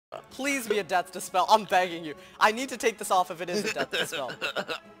Please be a death dispel. I'm begging you. I need to take this off if it is a death dispel.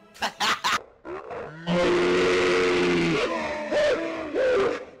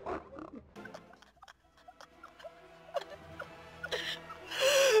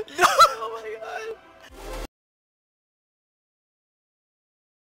 No! Oh my god.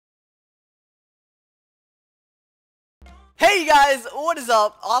 Hey guys, what is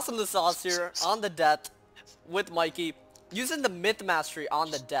up? AwesomeTheSauce here on the death with Mikey, using the Myth Mastery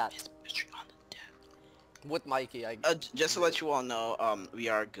on the death. With Mikey, just to let you all know, we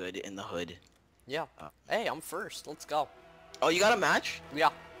are good in the hood. Yeah. Hey, I'm first. Let's go. Oh, you got a match? Yeah.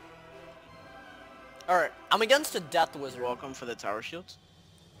 Alright, I'm against a death wizard. Welcome for the tower shields.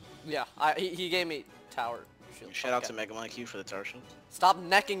 Yeah, he gave me tower shield. Shout out to Mega Monkey for the tower shield. Stop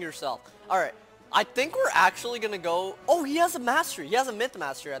necking yourself. Alright, I think we're actually gonna go... Oh, he has a mastery. He has a myth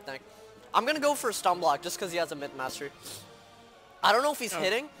mastery, I think. I'm gonna go for a stun block just because he has a myth mastery. I don't know if he's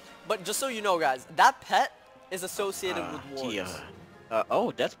hitting, but just so you know, guys, that pet is associated with wards.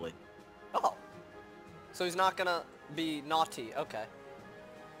 Oh, Deathblade. Oh. So he's not gonna be naughty. Okay.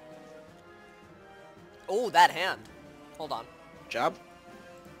 Oh, that hand. Hold on. Job?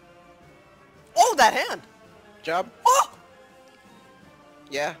 Oh, that hand! Job? Oh!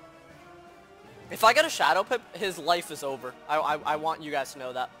 Yeah. If I get a Shadow Pip, his life is over. I want you guys to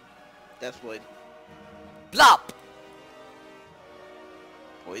know that. Deathblade. Blop!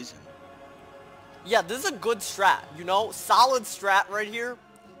 Poison. Yeah, this is a good strat, you know? Solid strat right here.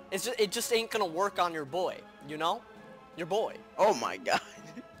 It just ain't gonna work on your boy, you know? Your boy. Oh my god.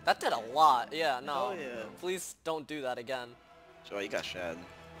 That did a lot. Yeah, no. Oh yeah. Please don't do that again. So you got shad.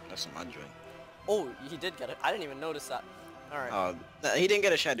 That's some unjoin. Oh, he did get it. I didn't even notice that. Alright. He didn't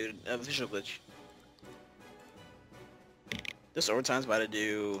get a shad, dude. Official glitch. This overtime's about to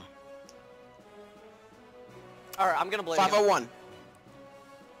do... Alright, I'm gonna blame 501.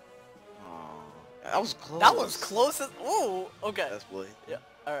 Oh, that was close. That was close as... Ooh, okay. Deathblade. Yeah,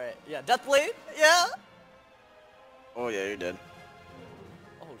 alright. Yeah, Deathblade? Yeah! Oh yeah, you're dead.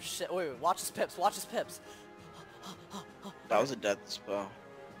 Oh shit, wait, watch his pips, watch his pips. That was a death spell.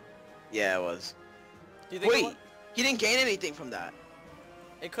 Yeah, it was. Do you think Wait, he didn't gain anything from that.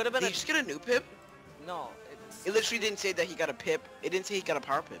 it could have been Did he just get a new pip? No, it's... It literally didn't say that he got a pip. It didn't say he got a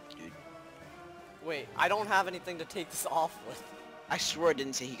power pip, dude. Wait, I don't have anything to take this off with. I swear it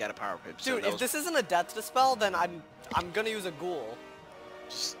didn't say he got a power pip. Dude, if this isn't a death dispel, then I'm gonna use a ghoul.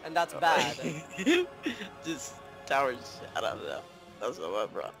 And that's bad. This tower's... I don't know. That's so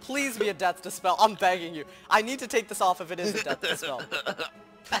bad, bro. Please be a death dispel. I'm begging you. I need to take this off if it is a death dispel.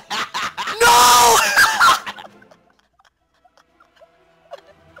 No!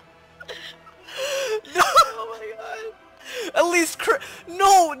 No! Oh my god. At least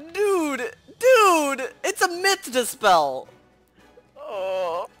no, dude! Dude! It's a myth dispel!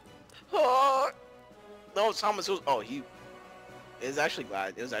 Oh. Oh. No, Thomas was... Oh, he... It was actually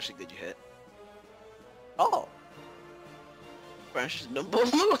glad. It was actually good you hit. Oh. Branches number.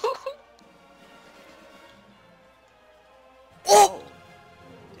 Oh!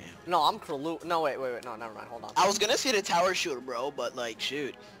 Damn. No, I'm Krulu. No, wait, no, never mind, hold on. I was gonna say the tower shield, bro, but like,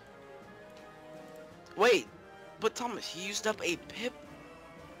 shoot. Wait, but Thomas, he used up a pip,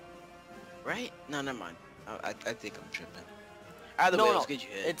 right? No, never mind. I think I'm tripping. Either way, it was good you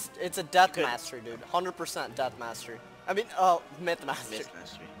hit. It's a death mastery, dude. 100% death mastery. I mean, myth mastery. Myth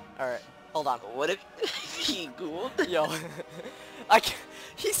mastery. All right, hold on. What if he ghoul? Yo,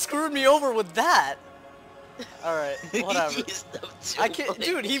 he screwed me over with that. All right, whatever. I can't,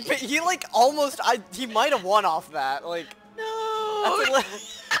 dude. He like almost. He might have won off that. Like, no.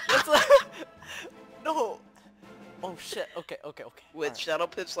 That's no. Oh shit. Okay. With shadow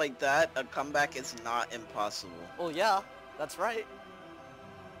pips like that, a comeback is not impossible. Well, yeah, that's right.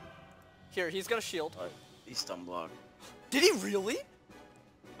 Here, he's gonna shield. He's stun block. Did he really?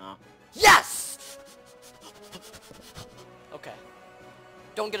 No. Yes! Okay.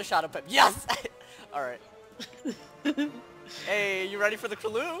 Don't get a shadow pip. Yes! Alright. Hey, you ready for the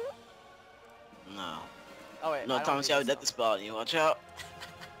Krulu? No. Oh wait. No, Thomas, you have a death spell. You watch out.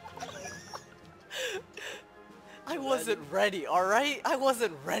 I wasn't ready, alright? I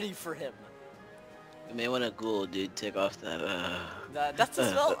wasn't ready for him. You may want to ghoul, dude. Take off that, That's a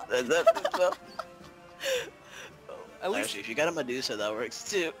spell. That's a spell. At least, actually, if you got a Medusa, that works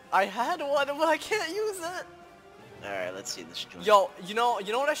too. I had one, but I can't use it. Alright, let's see this joint. Yo, you know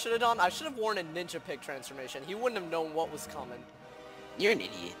what I should have done? I should have worn a ninja pig transformation. He wouldn't have known what was coming. You're an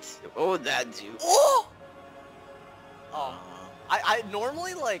idiot. What would that do? Oh! Oh. I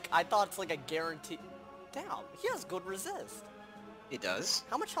normally, like, I thought it's like a guarantee. Damn, he has good resist. He does?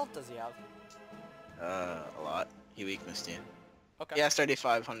 How much health does he have? A lot. He weaknessed you. Okay. Yeah, it's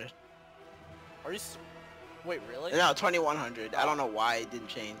 3,500. Are you? Wait, really? No, 2,100. Oh. I don't know why it didn't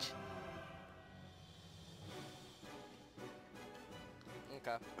change.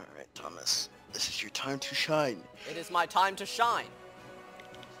 Okay. Alright, Thomas. This is your time to shine. It is my time to shine.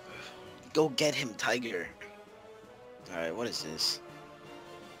 Go get him, Tiger. Alright, what is this?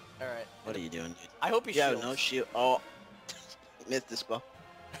 Alright. What are you doing, dude? I hope he Yeah, shields. no shield. Oh. Missed the spell.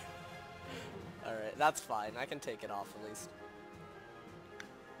 Alright, that's fine. I can take it off at least.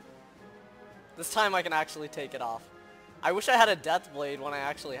 This time I can actually take it off. I wish I had a death blade when I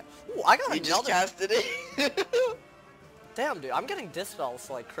actually... Ooh, I got You another... just casted it. Damn, dude, I'm getting dispels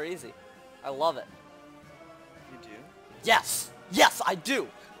like crazy. I love it. You do? Yes! Yes, I do!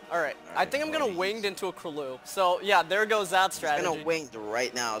 Alright, I think I'm gonna winged into a Krulu. So, yeah, there goes that strategy. He's gonna winged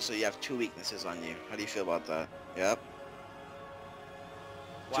right now, so you have 2 weaknesses on you. How do you feel about that? Yep.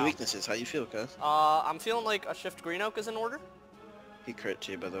 Wow. 2 weaknesses. How do you feel, cuz? I'm feeling like a Shift Green Oak is in order. He crit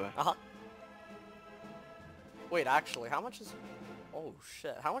too, by the way. Uh-huh. Wait, actually, how much is... Oh,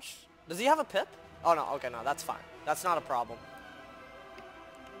 shit. How much... Does he have a pip? Oh, no. Okay, no, that's fine. That's not a problem.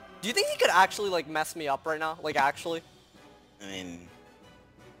 Do you think he could actually, like, mess me up right now? Like, actually? I mean,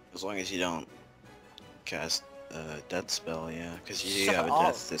 as long as you don't cast a death spell, yeah. Because you have a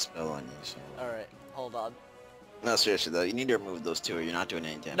death spell on you, so... Alright, hold on. No, seriously though, you need to remove those 2 or you're not doing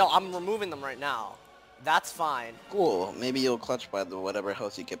any damage. No, I'm removing them right now. That's fine. Cool. Maybe you'll clutch by the whatever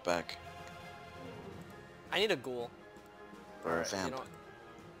health you get back. I need a ghoul. Or a vamp. You know...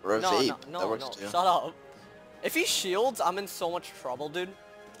 Or a No, vape. no, no, that works no, too. shut up. If he shields, I'm in so much trouble, dude.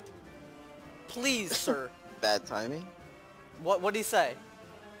 Please, sir. Bad timing? What'd he say?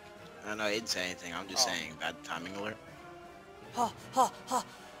 I know, he didn't say anything. I'm just saying bad timing alert. Ha, ha, ha.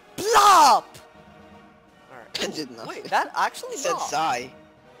 Blop! Alright. I did nothing. Wait, that actually He said knocked. sigh.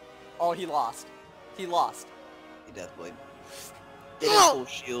 Oh, he lost. He lost. He deathblade. Didn't full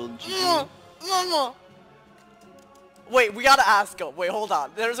shield, GG. Wait, we gotta ask him. Wait, hold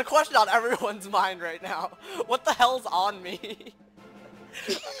on. There's a question on everyone's mind right now. What the hell's on me?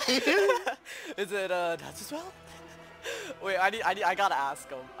 Is it, that's as well? Wait, I gotta ask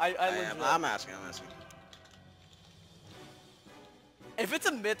him. I'm asking. If it's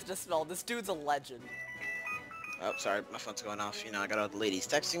a myth dispel, this dude's a legend. Oh, sorry, my phone's going off. You know, I got all the ladies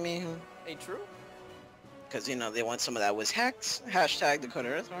texting me. Ain't true? Because, you know, they want some of that was hacks. Hashtag Dakota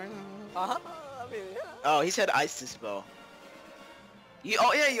Earth. Uh-huh. I mean, yeah. Oh, he said ice dispel.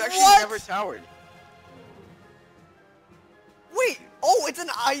 Oh, yeah, you actually What? never towered. Wait! Oh, it's an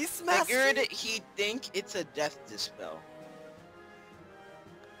ice master? Figured he'd think it's a death dispel.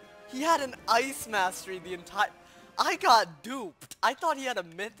 He had an ice mastery the entire... I got duped. I thought he had a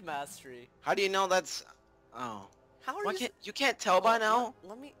myth mastery. How do you know that's... Oh. How are You can't tell by now?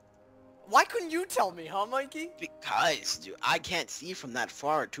 Let me... Why couldn't you tell me, huh, Mikey? Because, dude, I can't see from that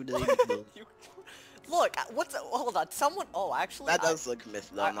far to the... Look, what's... Hold on, someone... Oh, actually... That does look myth,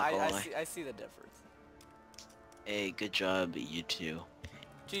 though, I'm not gonna lie. I see the difference. Hey, good job, you two.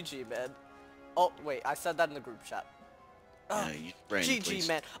 GG, man. Oh, wait, I said that in the group chat. Brandon, GG, please.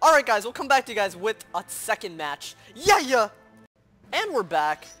 man. Alright, guys, we'll come back to you guys with a second match. Yeah! And we're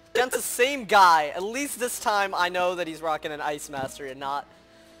back against the same guy. At least this time I know that he's rocking an ice mastery and not...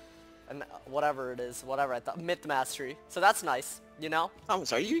 whatever it is, whatever I thought, myth mastery. So that's nice, you know?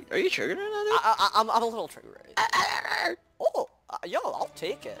 Thomas, are you triggered right now, I'm a little triggered. Oh, yo, I'll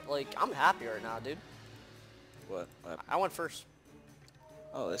take it. Like, I'm happy right now, dude. What? I went first.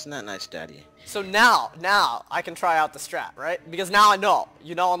 Oh, isn't that nice, Daddy? So now I can try out the strat, right? Because now I know,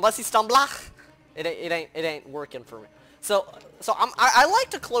 you know, unless he stumblach, it ain't working for me. So I like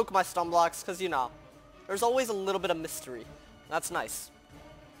to cloak my stumblocks because, you know, there's always a little bit of mystery. That's nice.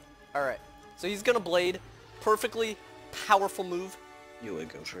 All right, so he's gonna blade, perfectly powerful move. You would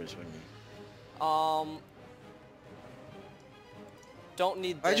go first, wouldn't you? Don't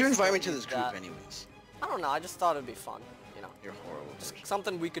need. Why'd you this, invite me don't to need this group, that. anyways? I don't know. I just thought it'd be fun. You know. You're horrible. Just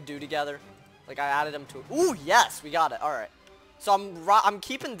something we could do together. Like I added him to. Ooh, yes, we got it. All right. So I'm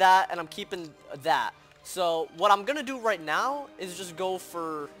keeping that and I'm keeping that. So what I'm gonna do right now is just go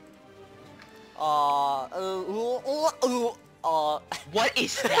for. What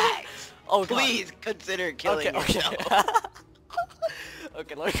is that? Oh, please consider killing yourself.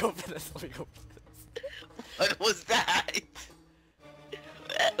 Okay, let me go for this. Let me go for this. What was that?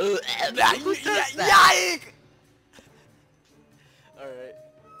 Yike! Alright.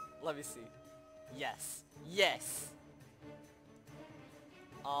 Let me see. Yes. Yes.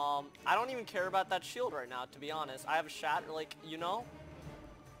 I don't even care about that shield right now, to be honest. I have a shatter, like, you know?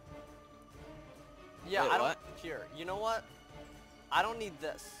 Yeah, wait, I don't... what? Here, you know what? I don't need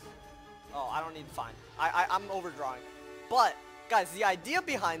this. Oh, I don't need... Fine. I'm overdrawing. But, Guys, the idea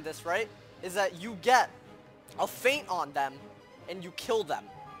behind this, right, is that you get a feint on them and you kill them.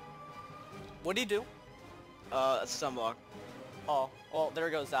 What do you do? Sunblock. Oh, well, there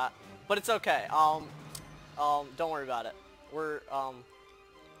goes that. But it's okay. Don't worry about it. We're,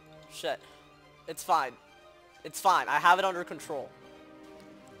 shit. It's fine. It's fine. I have it under control.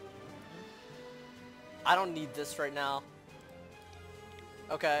 I don't need this right now.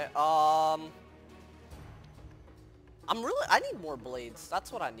 Okay, I need more blades.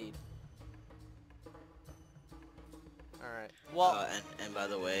 That's what I need. Alright, well... and by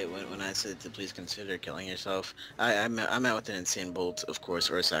the way, when I said to please consider killing yourself, I meant with an insane bolt, of course,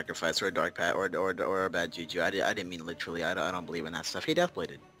 or a sacrifice, or a dark pat, or a bad juju. I didn't mean literally. I don't believe in that stuff. He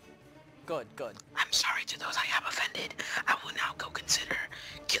deathbladed. Good, good. I'm sorry to those I have offended. I will now go consider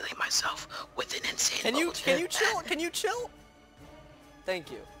killing myself with an insane bolt. Can you chill? Can you chill? Thank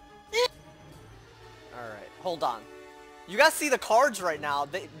you. Alright, hold on. You guys see the cards right now.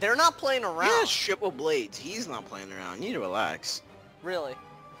 They're not playing around. He has triple blades. He's not playing around. You need to relax. Really?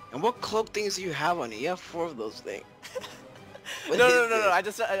 And what cloak things do you have on you? You have 4 of those things. No. I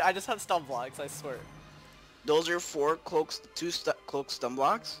just have stun blocks, I swear. Those are 4 cloaks, 2 cloak stun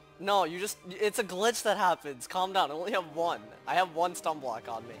blocks? No, it's a glitch that happens. Calm down. I only have 1. I have 1 stun block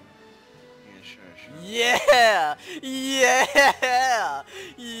on me. Yeah, sure. Yeah! Yeah!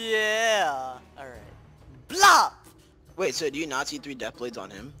 Yeah! Alright. Blah! Wait, so do you not see 3 death blades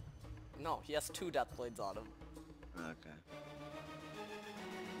on him? No, he has 2 death blades on him. Okay.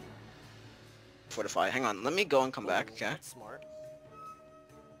 Fortify. Hang on, let me go and come back, okay? That's smart.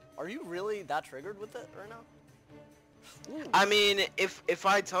 Are you really that triggered with it right now? Ooh. I mean, if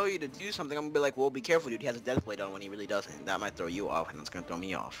I tell you to do something, I'm gonna be like, well, be careful, dude. He has a death blade on when he really doesn't. That might throw you off, and it's gonna throw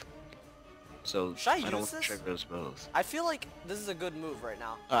me off. So should I don't use this? trigger those both. I feel like this is a good move right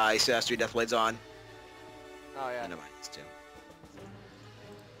now. He still has 3 death blades on. Oh yeah. Never mind, it's 2.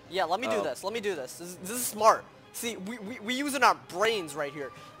 Yeah, let me do this. Let me do this. This is smart. See, we using our brains right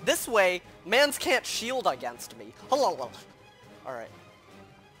here. This way, mans can't shield against me. Hello. All right.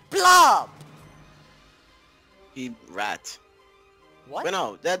 Blob. He rat. What? Wait,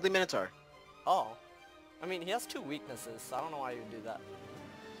 no, Deadly Minotaur. Oh. I mean, he has 2 weaknesses, so I don't know why you would do that.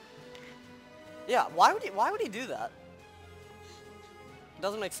 Yeah, why would he do that? It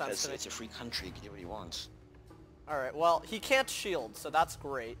doesn't make sense to me. It's a free country, he can do what he wants. Alright, well, he can't shield, so that's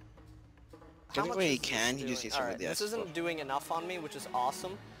great. How much he can, he just gets rid of the this isn't doing enough on me, which is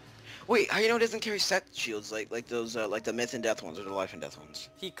awesome. Wait, how you know it doesn't carry set shields like those like the myth and death ones or the life and death ones?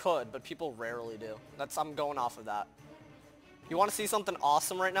 He could, but people rarely do. I'm going off of that. You want to see something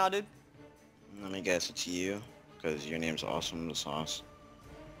awesome right now, dude? Let me guess, it's you, because your name's AwesomeTheSauce.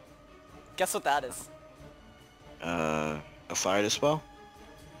 Guess what that is? A fire dispel?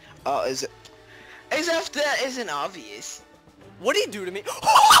 Oh, is it? As if that isn't obvious. What did he do to me?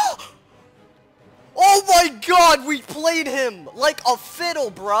 Oh my god, we played him like a fiddle,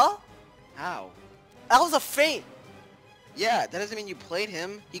 bruh. How? That was a feint. Yeah, that doesn't mean you played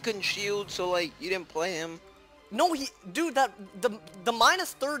him. He couldn't shield, so like you didn't play him. No, dude, the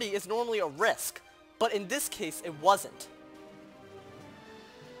minus 30 is normally a risk, but in this case, it wasn't.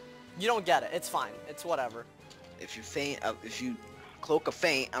 You don't get it. It's fine. It's whatever. If you feint, if you cloak a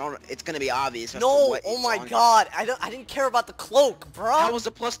feint, it's gonna be obvious. No, oh my god, I didn't care about the cloak, bro. How was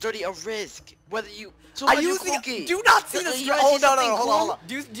the plus 30 a risk? Whether you, so do you not see the strategy? Oh no, hold on.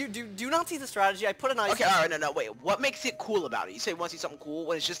 Do you not see the strategy? I put an ice. Okay, alright, no, wait. What makes it cool about it? You say you want to see something cool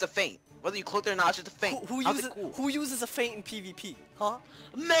when it's just a feint. Whether you cloak it or not, it's just a feint. Who uses a feint in PvP? Huh?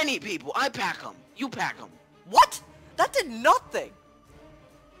 Many people. I pack them. You pack them. What? That did nothing.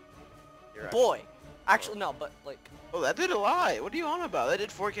 You're right. Boy. Actually, no, but like. Oh, that did a lot. What are you on about? That did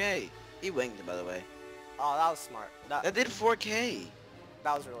 4K. He winged it, by the way. Oh, that was smart. That did 4K.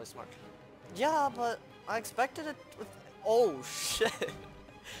 That was really smart. Yeah, but I expected it. Oh shit!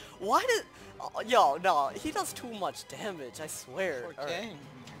 Why did? Oh, yo, no, he does too much damage. I swear. 4K. Right.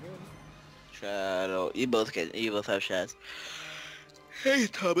 Shadow. You both have shads. Hey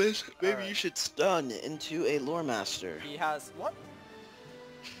Thomas, maybe you should stun into a lore master. He has what?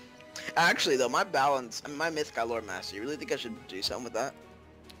 Actually though, my myth got lore master. You really think I should do something with that?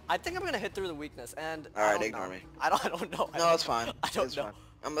 I think I'm gonna hit through the weakness and. Alright, ignore me. I don't know. No, it's fine. I don't know. Fine.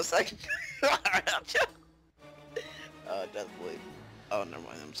 I'm a second. Deathblade. Oh, never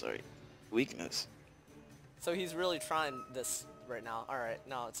mind. I'm sorry. Weakness. So he's really trying this right now. Alright,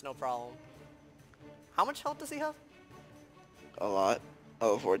 no, it's no problem. How much health does he have? A lot.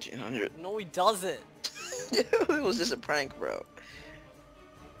 Oh, 1400. No, he doesn't. It was just a prank, bro.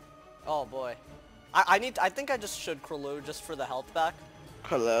 Oh boy. I think I just should Krulu just for the health back.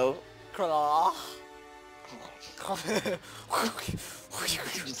 Hello? Krulu.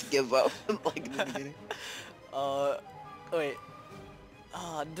 Just give up, like in the beginning. Wait.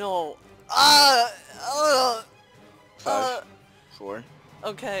 No. 5, 4.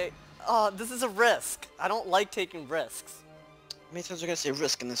 Okay. This is a risk. I don't like taking risks. How many times are you gonna say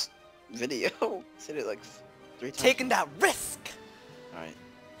risk in this video? Said it like 3 times. Taking that risk! Alright.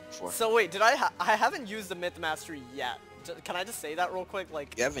 4. So wait, did I haven't used the Myth Mastery yet. Can I just say that real quick?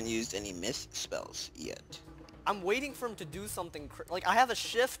 Like, You haven't used any myth spells yet. I'm waiting for him to do something like, I have a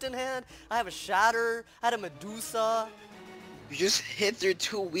shift in hand, I have a shatter, I had a Medusa. You just hit through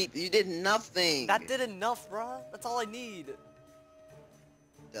 2 weeks. You did nothing. That did enough, bruh. That's all I need.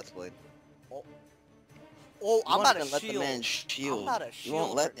 Deathblade. Oh, I'm about to let shield. the man shield. I'm about to shield. You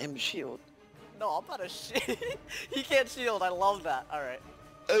won't let him shield. No, I'm about to shield. He can't shield. I love that. All right.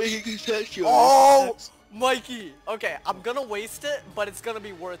 Oh, he can touch you. Oh, Mikey. Okay, I'm gonna waste it, but it's gonna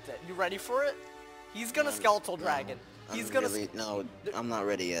be worth it. You ready for it? He's gonna skeletal dragon. He's gonna. Really, no, I'm not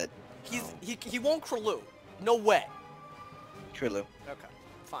ready yet. He won't Krulu. No way. Trilu. Okay,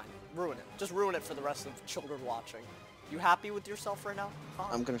 fine. Ruin it. Just ruin it for the rest of children watching. You happy with yourself right now? Huh?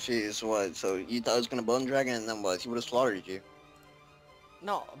 I'm confused. What? So you thought it was gonna bone dragon, and then what? He would have slaughtered you.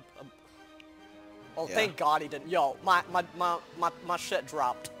 No. Oh, Yeah. thank God he didn't. Yo, my shit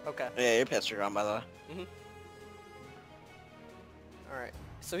dropped. Okay. Yeah, your pets are gone, by the way. All right.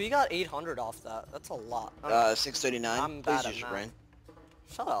 So he got 800 off that. That's a lot. 639. I'm Please bad at use your math. brain.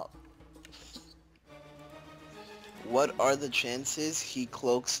 Shut up. What are the chances he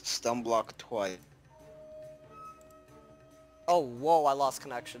cloaks stun block twice? Oh, whoa, I lost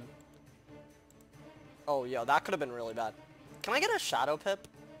connection. Oh, yo, that could have been really bad. Can I get a shadow pip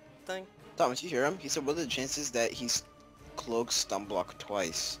thing? Thomas, you hear him? He said, what are the chances that he cloaks stun block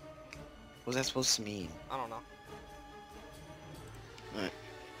twice? What's that supposed to mean? I don't know. Alright.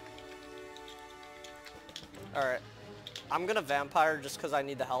 Alright. I'm gonna vampire just because I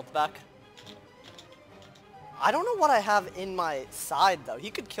need the health back. I don't know what I have in my side, though.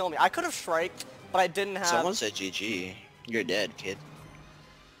 He could kill me. I could have striked, but I didn't have... Someone said GG. You're dead, kid.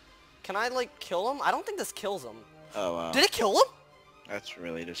 Can I, like, kill him? I don't think this kills him. Oh, wow. Did it kill him? That's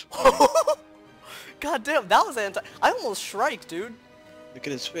really disappointing. God damn, that was I almost strike, dude. Look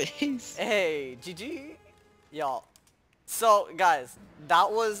at his face. Hey, GG. Yo. So, guys,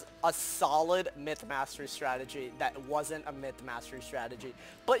 that was a solid Myth Mastery strategy that wasn't a Myth Mastery strategy.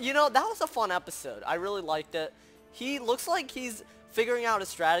 But, you know, that was a fun episode. I really liked it. He looks like he's figuring out a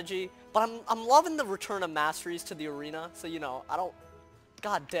strategy, but I'm loving the return of masteries to the arena. So, you know, I don't...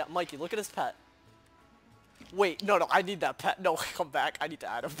 God damn, Mikey, look at his pet. Wait, no, I need that pet. No, come back. I need to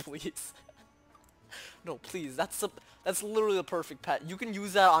add him, please. No, please. That's literally the perfect pet. You can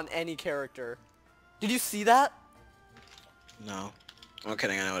use that on any character. Did you see that? No. I'm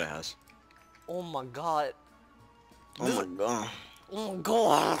kidding, I know what it has. Oh my god. Oh my god. Oh my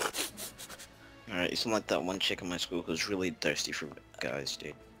god. Alright, you sound like that one chick in my school who's really thirsty for guys,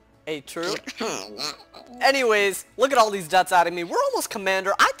 dude. Hey, true. Anyways, look at all these deaths adding me. We're almost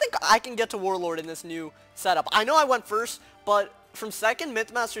commander. I think I can get to warlord in this new setup. I know I went first, but from second,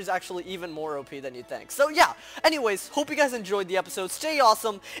 Mythmaster is actually even more OP than you'd think. So yeah, anyways, hope you guys enjoyed the episode. Stay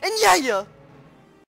awesome, and yeah.